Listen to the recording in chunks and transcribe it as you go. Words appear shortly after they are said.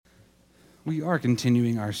We are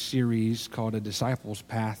continuing our series called A Disciple's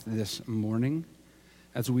Path this morning.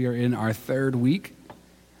 As we are in our third week,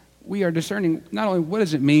 we are discerning not only what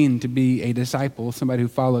does it mean to be a disciple, somebody who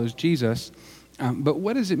follows Jesus, but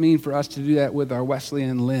what does it mean for us to do that with our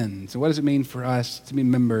Wesleyan lens? And what does it mean for us to be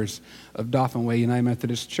members of Dauphin Way United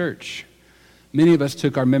Methodist Church? Many of us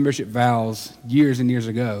took our membership vows years and years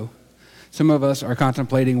ago. Some of us are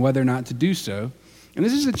contemplating whether or not to do so. And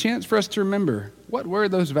this is a chance for us to remember, what were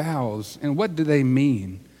those vows and what do they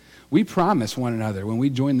mean? We promise one another when we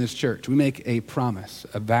join this church. We make a promise,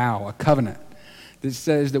 a vow, a covenant that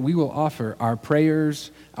says that we will offer our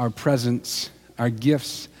prayers, our presence, our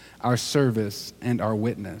gifts, our service, and our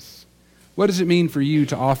witness. What does it mean for you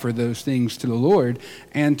to offer those things to the Lord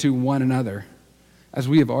and to one another? As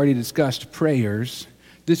we have already discussed prayers,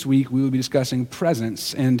 this week we will be discussing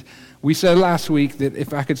presence, and we said last week that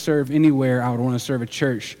if I could serve anywhere, I would want to serve a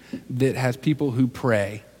church that has people who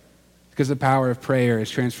pray, because the power of prayer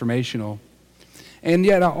is transformational. And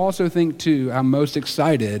yet I also think, too, I'm most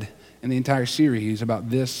excited in the entire series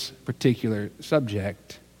about this particular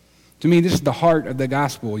subject. To me, this is the heart of the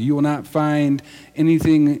gospel. You will not find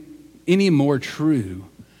anything any more true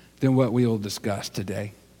than what we will discuss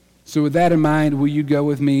today. So with that in mind, will you go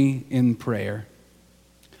with me in prayer?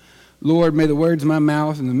 Lord, may the words of my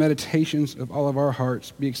mouth and the meditations of all of our hearts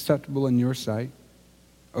be acceptable in your sight.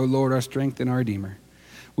 O Lord, our strength and our Redeemer.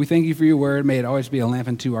 We thank you for your word. May it always be a lamp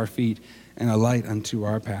unto our feet and a light unto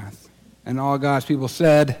our path. And all God's people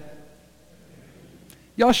said,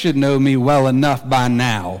 y'all should know me well enough by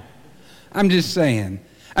now. I'm just saying.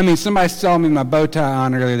 Somebody saw me with my bow tie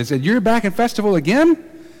on earlier. They said, you're back in festival again?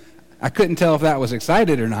 I couldn't tell if that was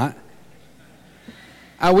excited or not.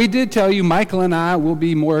 We did tell you Michael and I will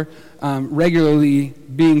be more regularly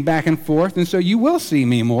being back and forth, and so you will see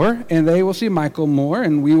me more, and they will see Michael more,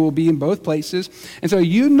 and we will be in both places. And so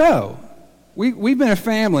you know, we've been a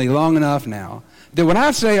family long enough now that when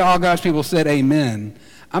I say all God's people said amen,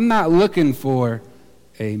 I'm not looking for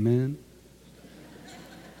amen.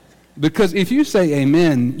 Because if you say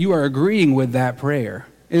amen, you are agreeing with that prayer.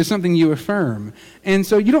 It is something you affirm. And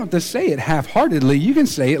so you don't have to say it half-heartedly. You can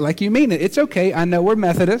say it like you mean it. It's okay. I know we're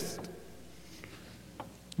Methodist.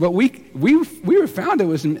 But we found it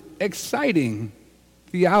was some exciting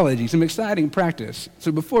theology, some exciting practice.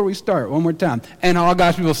 So before we start, one more time. And all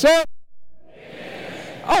God's people say, amen.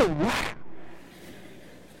 Oh, wow.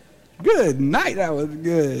 Good night. That was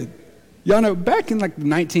good. Y'all know, back in the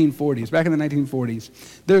 1940s,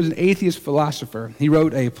 there was an atheist philosopher. He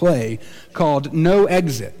wrote a play called No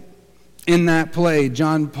Exit. In that play,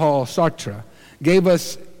 Jean-Paul Sartre gave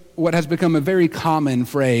us what has become a very common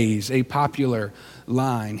phrase, a popular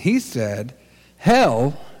line. He said,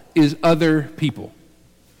 hell is other people.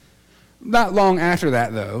 Not long after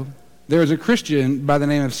that, though, there was a Christian by the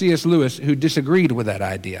name of C.S. Lewis who disagreed with that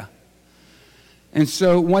idea. And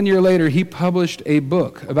so 1 year later, he published a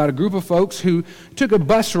book about a group of folks who took a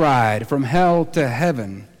bus ride from hell to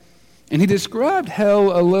heaven. And he described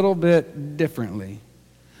hell a little bit differently.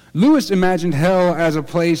 Lewis imagined hell as a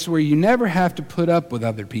place where you never have to put up with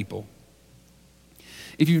other people.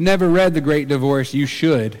 If you've never read The Great Divorce, you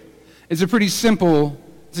should. It's a pretty simple,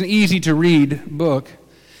 it's an easy-to-read book.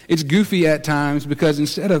 It's goofy at times because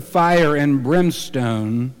instead of fire and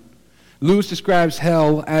brimstone, Lewis describes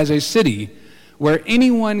hell as a city where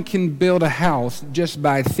anyone can build a house just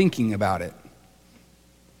by thinking about it.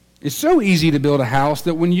 It's so easy to build a house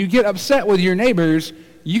that when you get upset with your neighbors,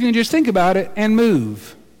 you can just think about it and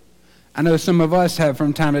move. I know some of us have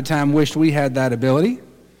from time to time wished we had that ability,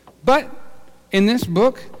 but in this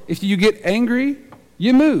book, if you get angry,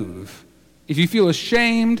 you move. If you feel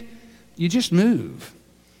ashamed, you just move.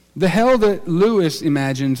 The hell that Lewis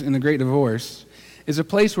imagines in The Great Divorce is a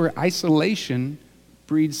place where isolation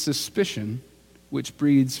breeds suspicion, which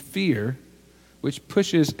breeds fear, which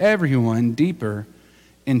pushes everyone deeper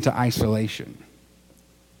into isolation.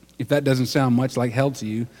 If that doesn't sound much like hell to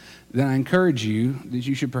you, then I encourage you that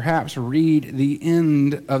you should perhaps read the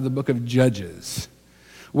end of the book of Judges,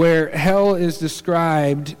 where hell is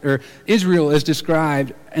described, or Israel is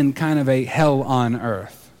described in kind of a hell on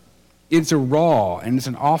earth. It's a raw, and it's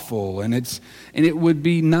an awful, and it would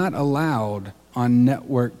be not allowed on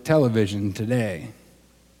network television today.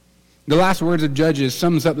 The last words of Judges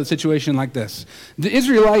sums up the situation like this. The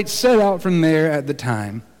Israelites set out from there at the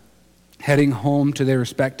time, heading home to their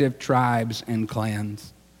respective tribes and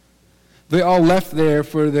clans. They all left there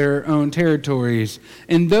for their own territories.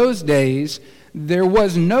 In those days, there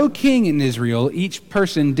was no king in Israel. Each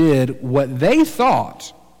person did what they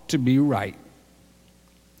thought to be right.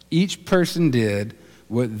 Each person did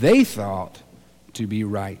what they thought to be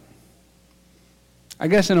right. I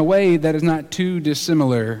guess in a way that is not too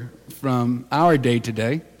dissimilar from our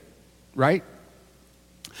day-to-day, right?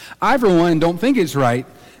 I, for one, don't think it's right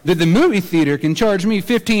that the movie theater can charge me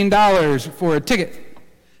 $15 for a ticket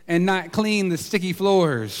and not clean the sticky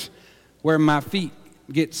floors where my feet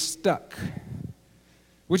get stuck,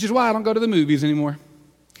 which is why I don't go to the movies anymore.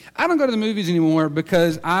 I don't go to the movies anymore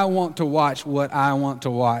because I want to watch what I want to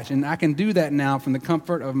watch, and I can do that now from the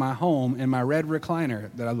comfort of my home and my red recliner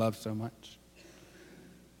that I love so much.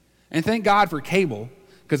 And thank God for cable,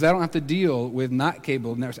 because I don't have to deal with not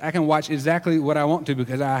cable. I can watch exactly what I want to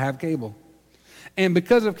because I have cable. And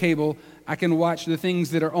because of cable, I can watch the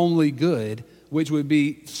things that are only good, which would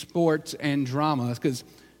be sports and dramas, because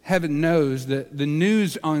heaven knows that the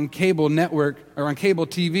news on cable network or on cable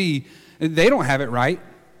TV, they don't have it right.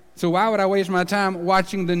 So why would I waste my time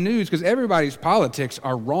watching the news? Because everybody's politics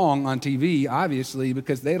are wrong on TV, obviously,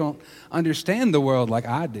 because they don't understand the world like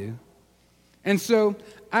I do. And so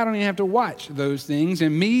I don't even have to watch those things.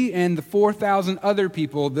 And me and the 4,000 other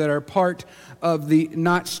people that are part of the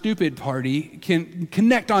Not Stupid Party can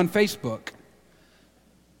connect on Facebook.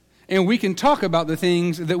 And we can talk about the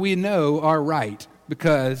things that we know are right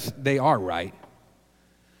because they are right.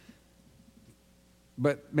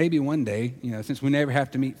 But maybe one day, since we never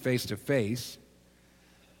have to meet face to face,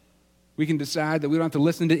 we can decide that we don't have to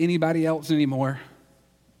listen to anybody else anymore.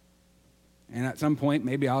 And at some point,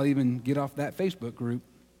 maybe I'll even get off that Facebook group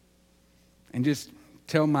and just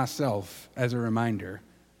tell myself as a reminder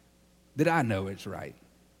that I know it's right.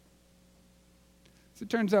 So it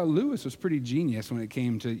turns out Lewis was pretty genius when it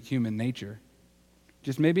came to human nature.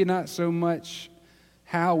 Just maybe not so much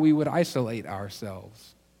how we would isolate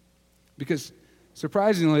ourselves. Because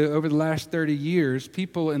surprisingly, over the last 30 years,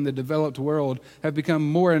 people in the developed world have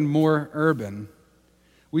become more and more urban.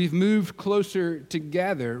 We've moved closer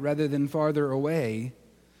together rather than farther away,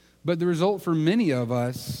 but the result for many of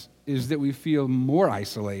us is that we feel more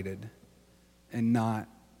isolated and not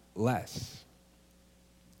less.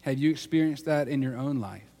 Have you experienced that in your own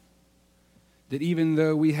life? That even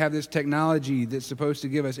though we have this technology that's supposed to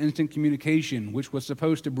give us instant communication, which was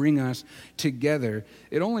supposed to bring us together,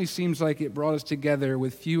 it only seems like it brought us together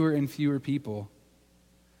with fewer and fewer people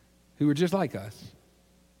who are just like us.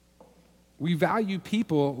 We value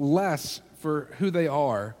people less for who they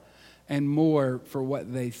are and more for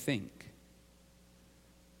what they think.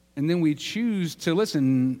 And then we choose to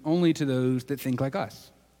listen only to those that think like us.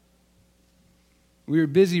 We are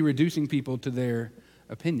busy reducing people to their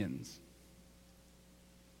opinions.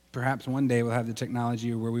 Perhaps one day we'll have the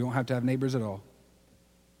technology where we won't have to have neighbors at all.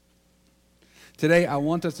 Today, I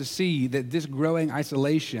want us to see that this growing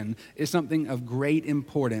isolation is something of great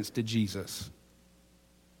importance to Jesus.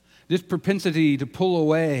 This propensity to pull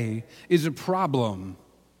away is a problem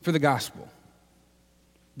for the gospel.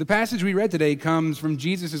 The passage we read today comes from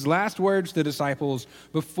Jesus' last words to the disciples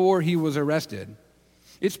before he was arrested.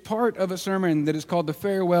 It's part of a sermon that is called the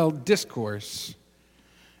Farewell Discourse.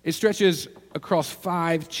 It stretches across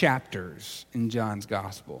 5 chapters in John's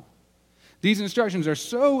gospel. These instructions are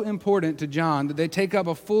so important to John that they take up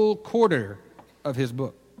a full quarter of his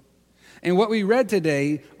book. And what we read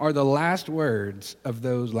today are the last words of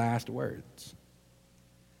those last words.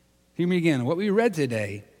 Hear me again. What we read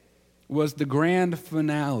today was the grand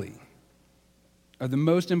finale of the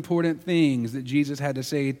most important things that Jesus had to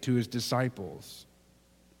say to his disciples.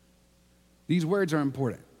 These words are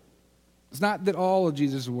important. It's not that all of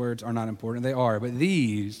Jesus' words are not important. They are, but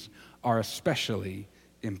these are especially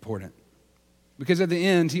important. Because at the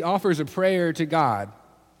end, he offers a prayer to God.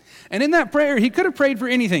 And in that prayer, he could have prayed for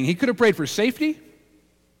anything. He could have prayed for safety.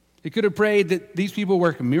 He could have prayed that these people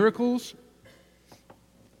work miracles.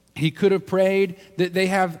 He could have prayed that they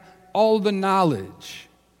have all the knowledge,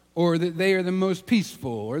 or that they are the most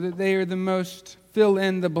peaceful, or that they are the most fill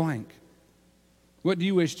in the blank. What do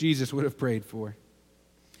you wish Jesus would have prayed for?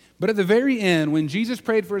 But at the very end, when Jesus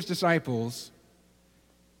prayed for his disciples,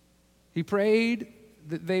 he prayed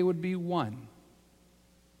that they would be one.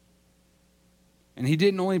 And he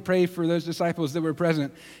didn't only pray for those disciples that were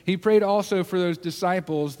present. He prayed also for those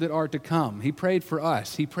disciples that are to come. He prayed for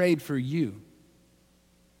us. He prayed for you.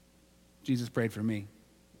 Jesus prayed for me.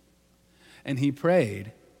 And he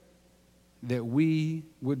prayed that we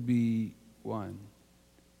would be one.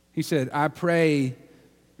 He said, I pray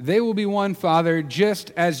they will be one, Father,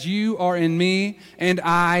 just as you are in me and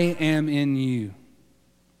I am in you.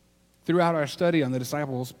 Throughout our study on the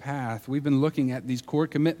disciples' path, we've been looking at these core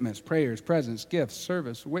commitments: prayers, presence, gifts,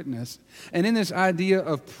 service, witness. And in this idea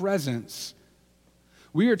of presence,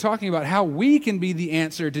 we are talking about how we can be the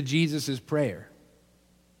answer to Jesus' prayer.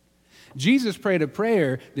 Jesus prayed a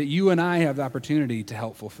prayer that you and I have the opportunity to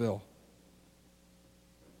help fulfill.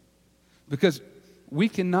 Because we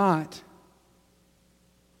cannot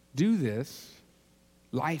do this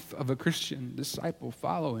life of a Christian disciple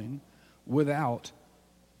following without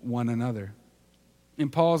one another. In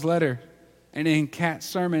Paul's letter and in Kat's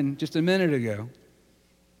sermon just a minute ago,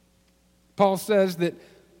 Paul says that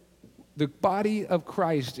the body of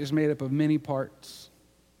Christ is made up of many parts.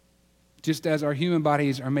 Just as our human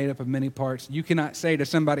bodies are made up of many parts, you cannot say to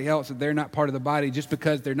somebody else that they're not part of the body just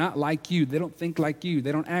because they're not like you. They don't think like you.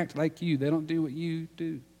 They don't act like you. They don't do what you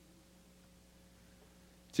do.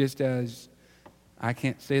 Just as I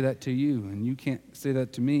can't say that to you and you can't say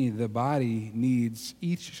that to me, the body needs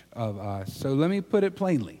each of us. So let me put it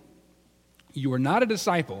plainly. You are not a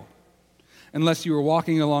disciple unless you are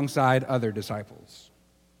walking alongside other disciples.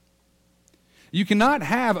 You cannot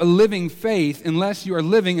have a living faith unless you are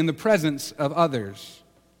living in the presence of others.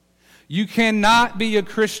 You cannot be a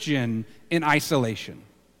Christian in isolation.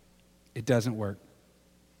 It doesn't work.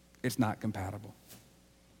 It's not compatible.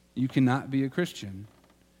 You cannot be a Christian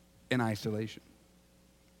in isolation.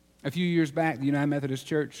 A few years back, the United Methodist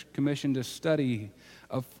Church commissioned a study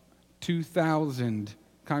of 2,000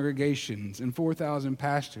 congregations and 4,000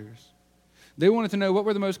 pastors. They wanted to know what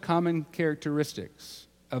were the most common characteristics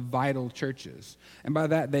of vital churches. And by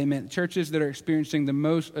that, they meant churches that are experiencing the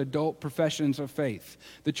most adult professions of faith,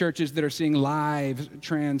 the churches that are seeing lives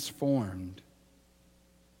transformed,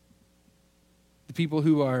 the people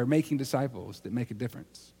who are making disciples that make a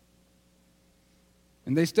difference.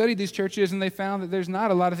 And they studied these churches and they found that there's not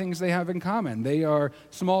a lot of things they have in common. They are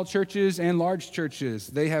small churches and large churches.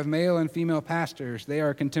 They have male and female pastors. They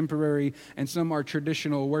are contemporary and some are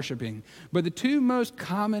traditional worshiping. But the two most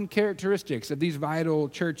common characteristics of these vital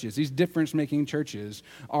churches, these difference-making churches,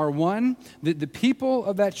 are one, that the people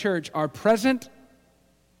of that church are present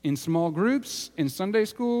in small groups, in Sunday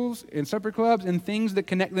schools, in supper clubs, and things that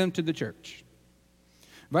connect them to the church.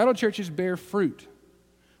 Vital churches bear fruit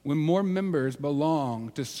when more members belong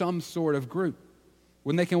to some sort of group,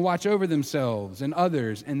 when they can watch over themselves and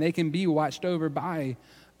others, and they can be watched over by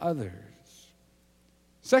others.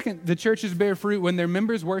 Second, the churches bear fruit when their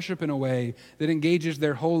members worship in a way that engages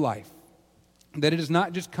their whole life, that it is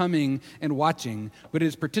not just coming and watching, but it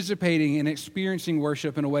is participating and experiencing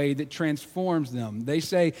worship in a way that transforms them. They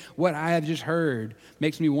say, what I have just heard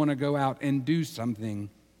makes me want to go out and do something.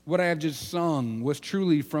 What I have just sung was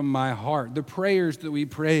truly from my heart. The prayers that we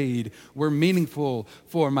prayed were meaningful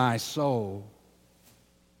for my soul.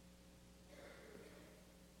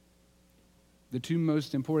 The two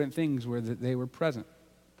most important things were that they were present.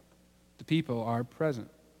 The people are present.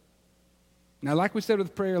 Now, like we said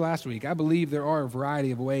with prayer last week, I believe there are a variety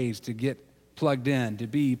of ways to get plugged in, to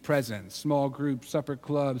be present. Small groups, supper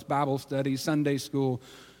clubs, Bible studies, Sunday school,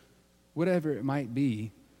 whatever it might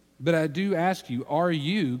be. But I do ask you, are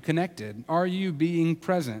you connected? Are you being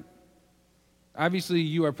present? Obviously,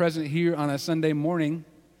 you are present here on a Sunday morning.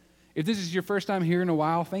 If this is your first time here in a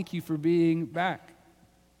while, thank you for being back.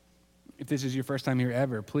 If this is your first time here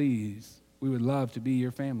ever, please, we would love to be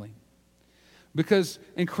your family. Because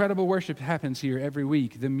incredible worship happens here every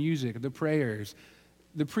week. The music, the prayers,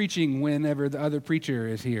 the preaching whenever the other preacher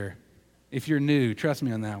is here. If you're new, trust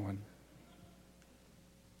me on that one.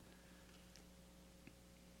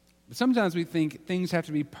 But sometimes we think things have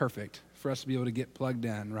to be perfect for us to be able to get plugged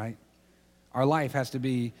in, right? Our life has to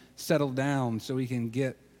be settled down so we can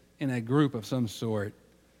get in a group of some sort.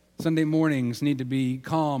 Sunday mornings need to be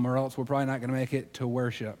calm or else we're probably not going to make it to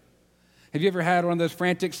worship. Have you ever had one of those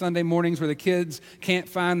frantic Sunday mornings where the kids can't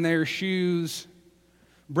find their shoes?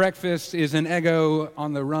 Breakfast is an Eggo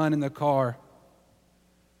on the run in the car.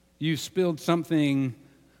 You spilled something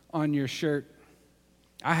on your shirt.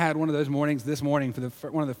 I had one of those mornings this morning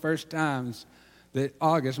for one of the first times that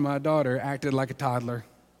August, my daughter, acted like a toddler.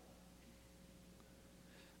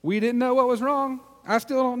 We didn't know what was wrong. I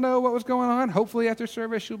still don't know what was going on. Hopefully after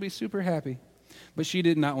service she'll be super happy. But she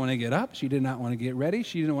did not want to get up. She did not want to get ready.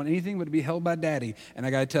 She didn't want anything but to be held by Daddy. And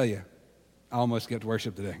I got to tell you, I almost skipped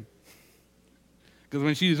worship today. Because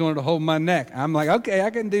when she just wanted to hold my neck, I'm like, okay,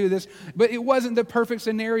 I can do this. But it wasn't the perfect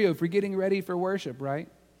scenario for getting ready for worship, right?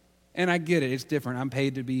 And I get it. It's different. I'm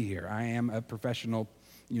paid to be here. I am a professional,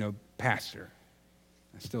 pastor.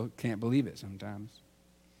 I still can't believe it sometimes.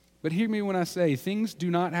 But hear me when I say things do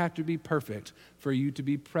not have to be perfect for you to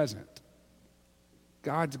be present.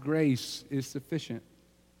 God's grace is sufficient.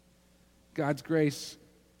 God's grace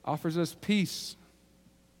offers us peace.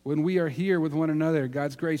 When we are here with one another,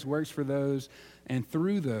 God's grace works for those and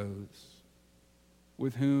through those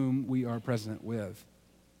with whom we are present with.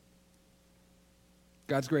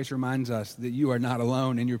 God's grace reminds us that you are not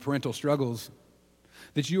alone in your parental struggles.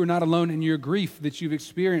 that you are not alone in your grief that you've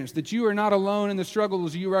experienced, that you are not alone in the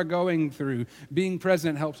struggles you are going through. Being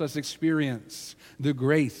present helps us experience the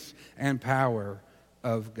grace and power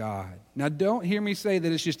of God. Now, don't hear me say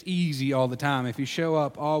that it's just easy all the time. If you show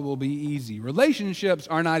up, all will be easy. Relationships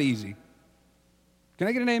are not easy. Can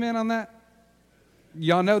I get an amen on that?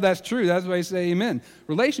 Y'all know that's true. That's why I say amen.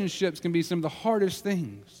 Relationships can be some of the hardest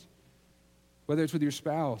things, whether it's with your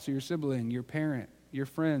spouse or your sibling, your parent, your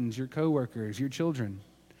friends, your coworkers, your children.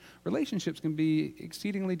 Relationships can be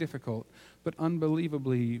exceedingly difficult, but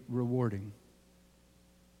unbelievably rewarding.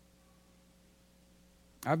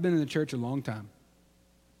 I've been in the church a long time.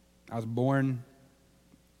 I was born,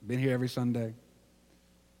 been here every Sunday.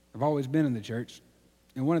 I've always been in the church.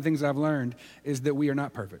 And one of the things I've learned is that we are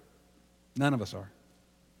not perfect. None of us are.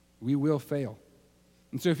 We will fail.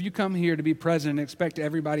 And so if you come here to be present and expect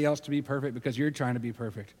everybody else to be perfect because you're trying to be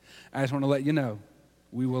perfect, I just want to let you know,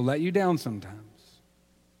 we will let you down sometimes.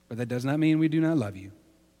 But that does not mean we do not love you.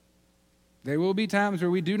 There will be times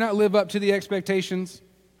where we do not live up to the expectations,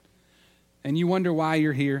 and you wonder why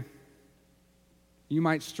you're here. You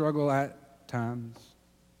might struggle at times.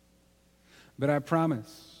 But I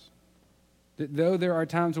promise that though there are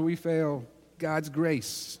times where we fail, God's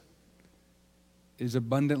grace is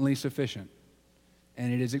abundantly sufficient.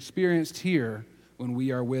 And it is experienced here when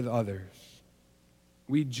we are with others.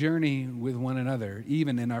 We journey with one another,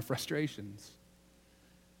 even in our frustrations.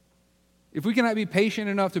 If we cannot be patient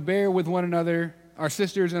enough to bear with one another, our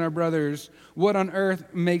sisters and our brothers, what on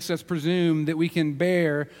earth makes us presume that we can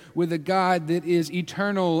bear with a God that is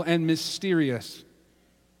eternal and mysterious?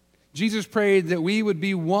 Jesus prayed that we would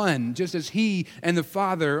be one, just as He and the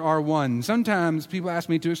Father are one. Sometimes people ask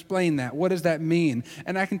me to explain that. What does that mean?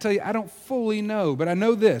 And I can tell you, I don't fully know, but I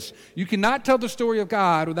know this. You cannot tell the story of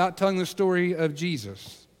God without telling the story of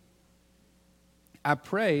Jesus. I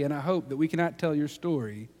pray and I hope that we cannot tell your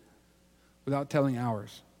story without telling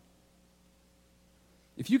ours.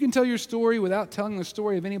 If you can tell your story without telling the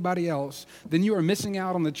story of anybody else, then you are missing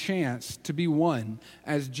out on the chance to be one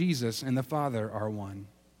as Jesus and the Father are one.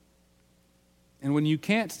 And when you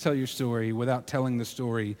can't tell your story without telling the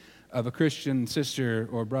story of a Christian sister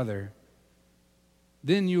or brother,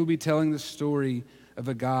 then you will be telling the story of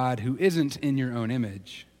a God who isn't in your own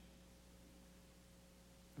image,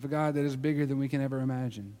 of a God that is bigger than we can ever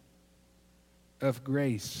imagine, of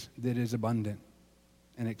grace that is abundant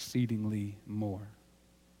and exceedingly more.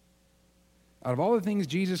 Out of all the things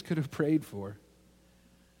Jesus could have prayed for,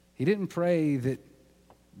 He didn't pray that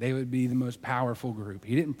they would be the most powerful group.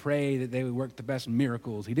 He didn't pray that they would work the best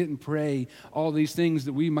miracles. He didn't pray all these things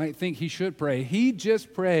that we might think He should pray. He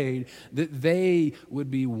just prayed that they would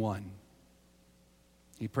be one.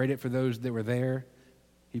 He prayed it for those that were there.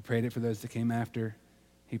 He prayed it for those that came after.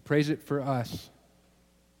 He prays it for us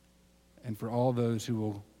and for all those who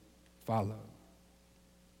will follow.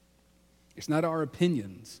 It's not our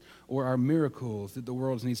opinions or our miracles that the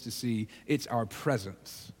world needs to see. It's our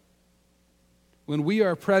presence. When we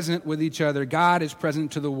are present with each other, God is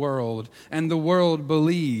present to the world, and the world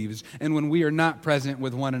believes. And when we are not present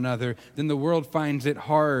with one another, then the world finds it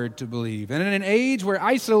hard to believe. And in an age where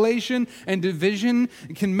isolation and division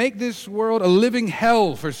can make this world a living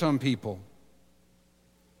hell for some people,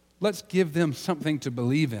 let's give them something to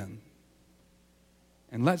believe in.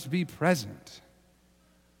 And let's be present.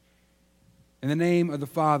 In the name of the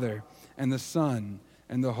Father, and the Son,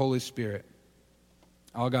 and the Holy Spirit.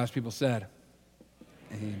 All God's people said,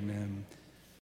 Amen.